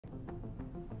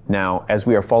Now, as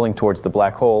we are falling towards the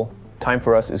black hole, time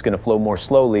for us is going to flow more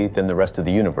slowly than the rest of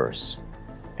the universe.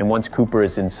 And once Cooper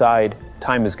is inside,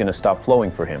 time is going to stop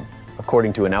flowing for him,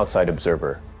 according to an outside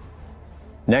observer.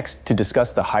 Next, to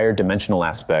discuss the higher dimensional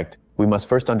aspect, we must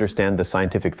first understand the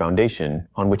scientific foundation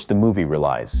on which the movie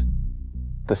relies.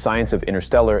 The science of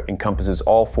Interstellar encompasses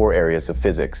all four areas of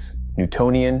physics: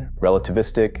 Newtonian,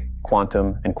 relativistic,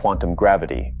 quantum, and quantum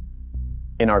gravity.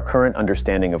 In our current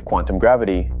understanding of quantum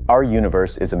gravity, our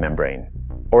universe is a membrane,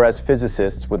 or as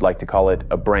physicists would like to call it,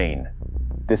 a brain.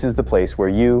 This is the place where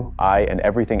you, I, and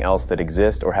everything else that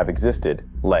exists or have existed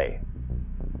lay.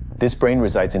 This brain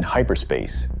resides in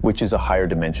hyperspace, which is a higher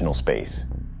dimensional space.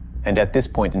 And at this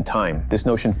point in time, this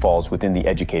notion falls within the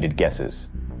educated guesses.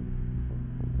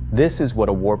 This is what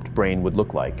a warped brain would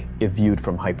look like if viewed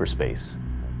from hyperspace.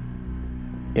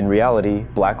 In reality,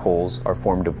 black holes are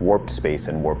formed of warped space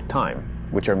and warped time,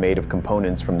 which are made of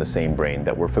components from the same brain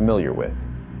that we're familiar with.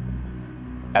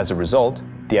 As a result,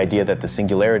 the idea that the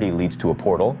singularity leads to a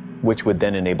portal, which would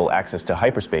then enable access to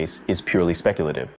hyperspace, is purely speculative.